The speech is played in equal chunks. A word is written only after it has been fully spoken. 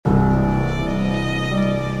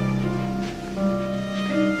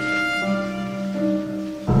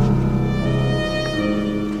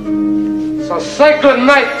say good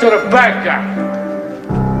night to the bad guy.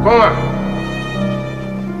 Come on.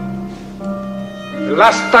 The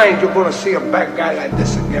last time you're gonna see a bad guy like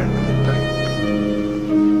this again, let me tell you.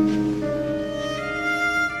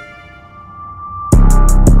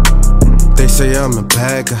 They say I'm a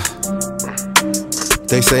bad guy.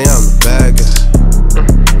 They say I'm a bad guy.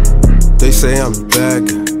 They say I'm a bad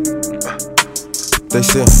guy. They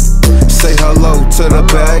say hello to the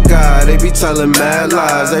bad guy. They be telling mad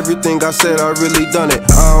lies. Everything I said, I really done it.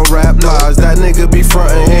 I don't rap lies. That nigga be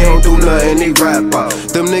frontin', he don't do nothing, he rap out.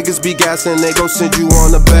 Them niggas be gassing, they gon' send you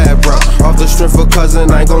on a bad route. Off the strength of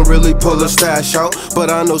cousin, I ain't gon' really pull a stash out. But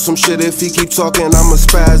I know some shit, if he keep talking, I'ma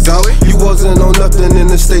spaz out. You wasn't on nothing in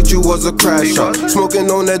the state, you was a crash out. Smoking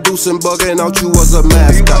on that deuce and bugging out, you was a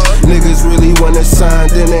mascot. Niggas really want it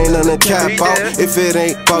signed, then ain't nothing cap out. If it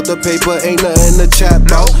ain't about the paper, ain't nothing to chat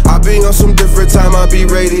out. I be on some different time, I be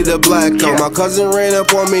ready to black out. My cousin ran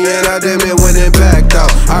up on me and I damn it went and backed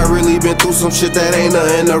out. I really been through some shit that ain't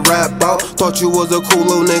nothing to rap out. Thought you was a cool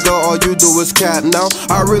little nigga, all you do is cap now.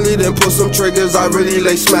 I really done put some triggers, I really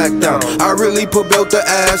lay smack down. I really put belt to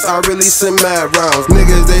ass, I really send mad rounds.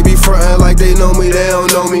 Niggas, they be frontin' like they know me, they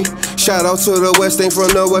don't know me. Shout out to the West, ain't from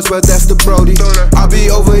the West, but that's the Brody. I be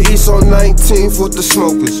over East on 19th with the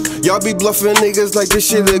smokers. Y'all be bluffing niggas like this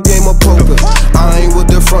shit a game of poker. I ain't with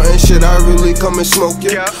the frontin' shit, I really come and smoke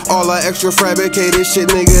it. All that extra fabricated shit,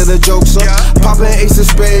 nigga, the jokes up. Poppin' ace of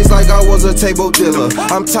spades like I was a table dealer.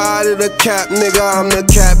 I'm tired of the cap, nigga, I'm the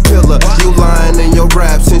cap pillar. You lying in your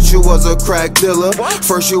rap since you was a crack dealer.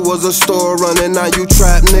 First you was a store running, now you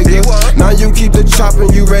trap, nigga. Now you keep the chopping,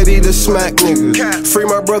 you ready to smack niggas. Free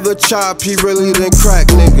my brother Chop, he really done crack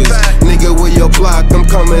niggas. Nigga with your block, I'm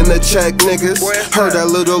coming to check niggas. Heard that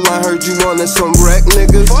little line, heard you wanted some wreck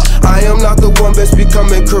niggas. I am not the one best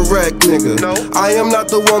becoming correct, nigga. I am not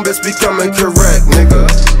the one best becoming correct, nigga.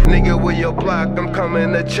 Nigga with your block, I'm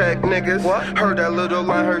coming to check niggas. Heard that little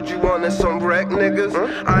line, heard you wanted some wreck niggas.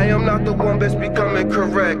 I am not the one best becoming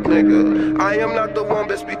correct, nigga. I am not the one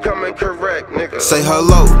best becoming correct, nigga. Say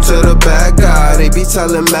hello to the bad guy. They be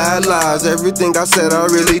telling mad lies. Everything I said, I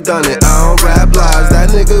really done it. I don't rap lies. That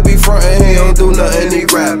nigga be frontin', he don't do nothing, he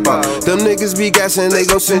rap out. Them niggas be gassing, they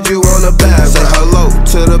gon' send you on a bad route. Say hello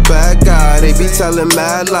to the bad guy. They be telling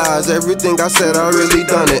mad lies. Everything I said, I really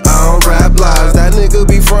done it. I don't rap lies. That nigga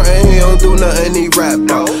be frontin', he don't do nothing, he rap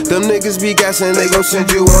out. Them niggas be gassing, they gon'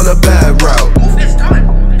 send you on a bad route. Both is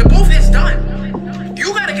done. The both